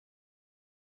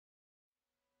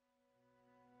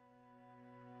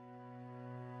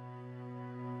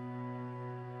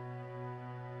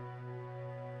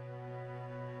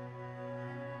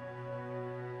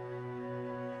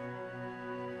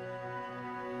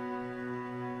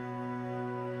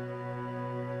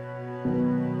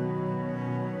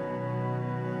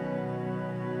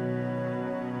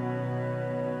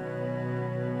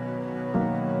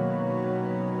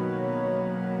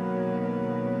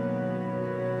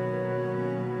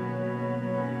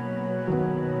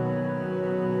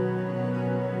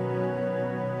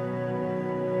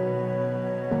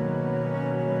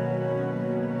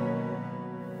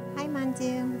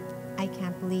I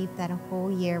can't believe that a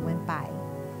whole year went by.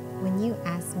 When you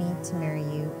asked me to marry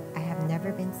you, I have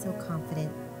never been so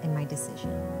confident in my decision.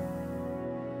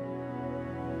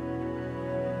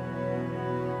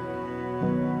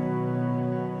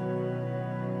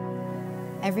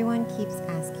 Everyone keeps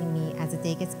asking me as the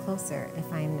day gets closer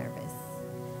if I am nervous.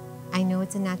 I know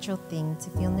it's a natural thing to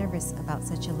feel nervous about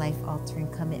such a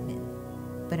life-altering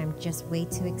commitment, but I'm just way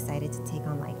too excited to take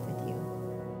on life with you.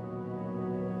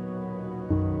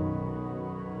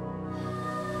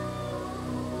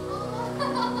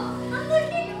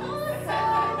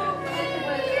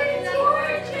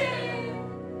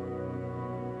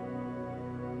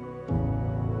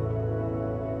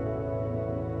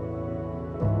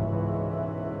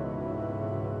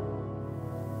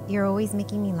 You're always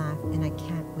making me laugh, and I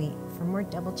can't wait for more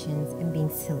double chins and being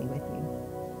silly with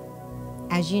you.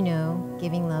 As you know,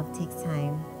 giving love takes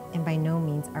time, and by no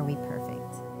means are we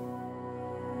perfect.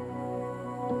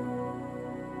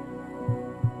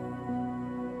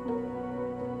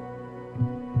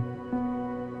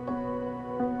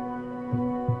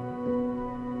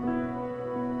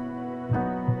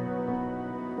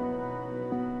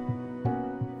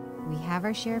 We have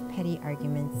our share of petty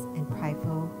arguments and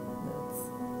prideful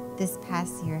moods. This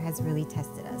past year has really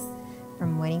tested us,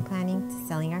 from wedding planning to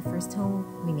selling our first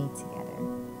home we made together.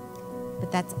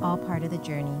 But that's all part of the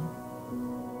journey.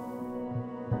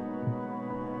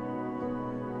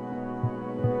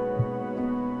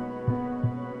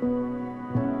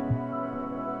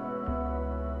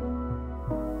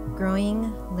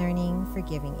 Growing, learning,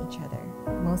 forgiving each other.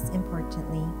 Most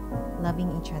importantly,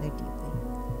 loving each other deeply.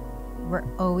 We're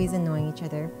always annoying each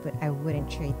other, but I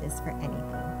wouldn't trade this for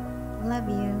anything. Love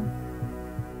you.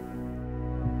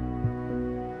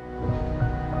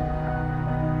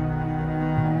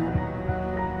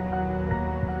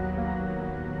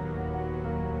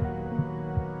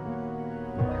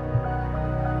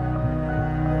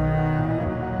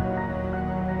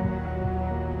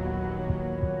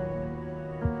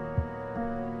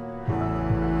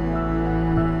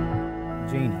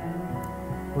 Janie,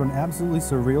 what an absolutely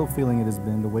surreal feeling it has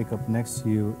been to wake up next to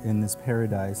you in this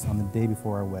paradise on the day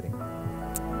before our wedding.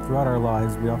 Throughout our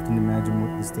lives, we often imagine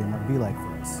what this day might be like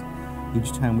for us.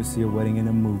 Each time we see a wedding in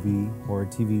a movie or a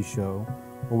TV show,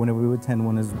 or whenever we attend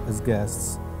one as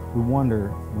guests, we wonder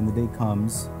when the day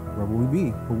comes, where will we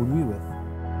be? Who will we be with?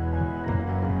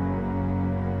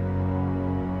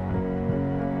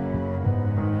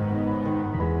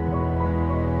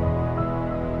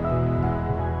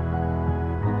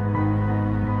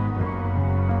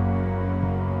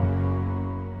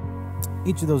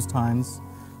 Each of those times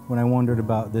when I wondered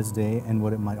about this day and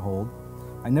what it might hold,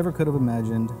 I never could have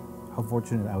imagined how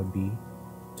fortunate I would be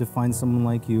to find someone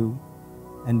like you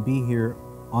and be here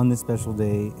on this special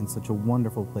day in such a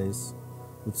wonderful place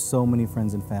with so many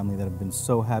friends and family that have been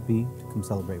so happy to come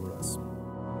celebrate with us.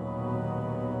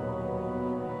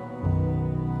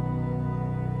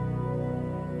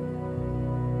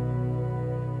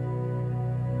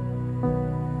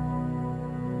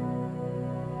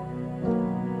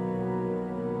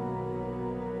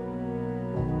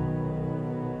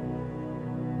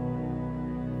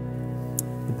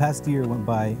 The past year went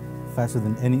by faster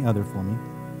than any other for me.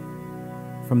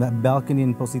 From that balcony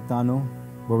in Positano,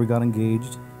 where we got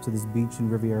engaged, to this beach in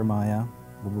Riviera Maya,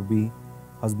 where we'll be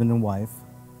husband and wife.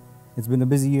 It's been a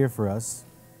busy year for us,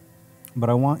 but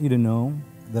I want you to know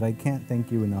that I can't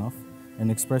thank you enough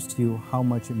and express to you how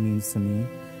much it means to me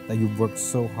that you've worked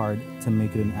so hard to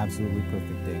make it an absolutely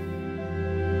perfect day.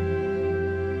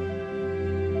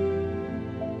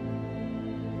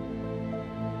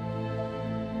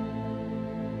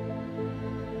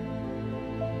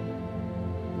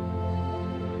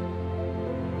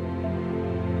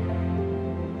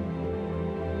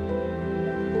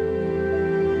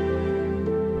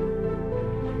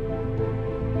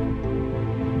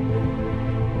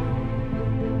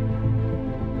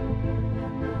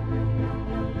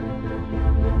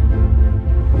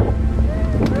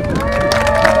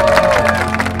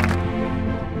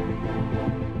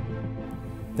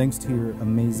 Thanks to your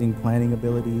amazing planning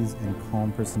abilities and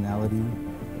calm personality,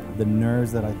 the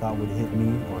nerves that I thought would hit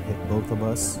me or hit both of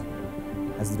us,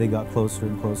 as the day got closer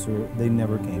and closer, they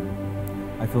never came.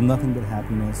 I feel nothing but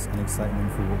happiness and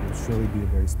excitement for what will surely be a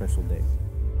very special day.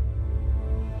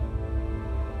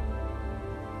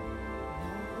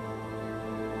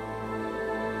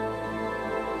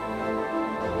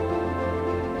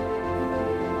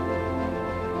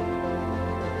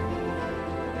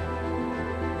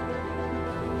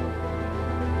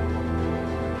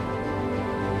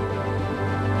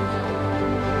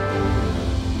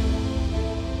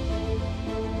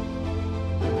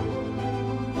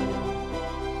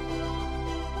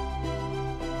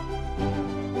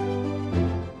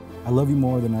 love you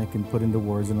more than I can put into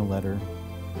words in a letter,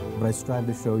 but I strive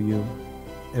to show you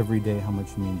every day how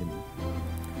much you mean to me.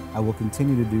 I will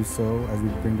continue to do so as we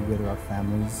bring together our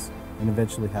families and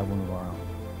eventually have one of our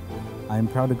own. I am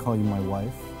proud to call you my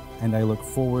wife, and I look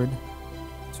forward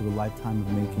to a lifetime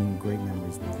of making great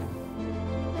memories with you.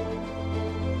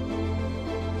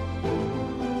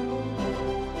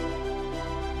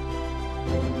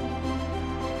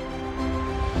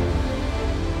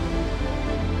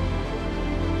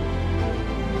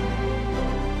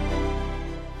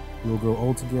 We'll grow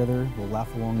old together, we'll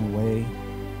laugh along the way,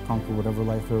 conquer whatever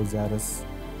life throws at us,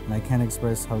 and I can't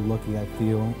express how lucky I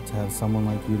feel to have someone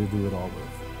like you to do it all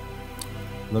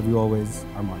with. Love you always,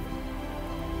 Armando.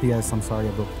 P.S. I'm sorry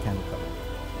I broke the candle cover.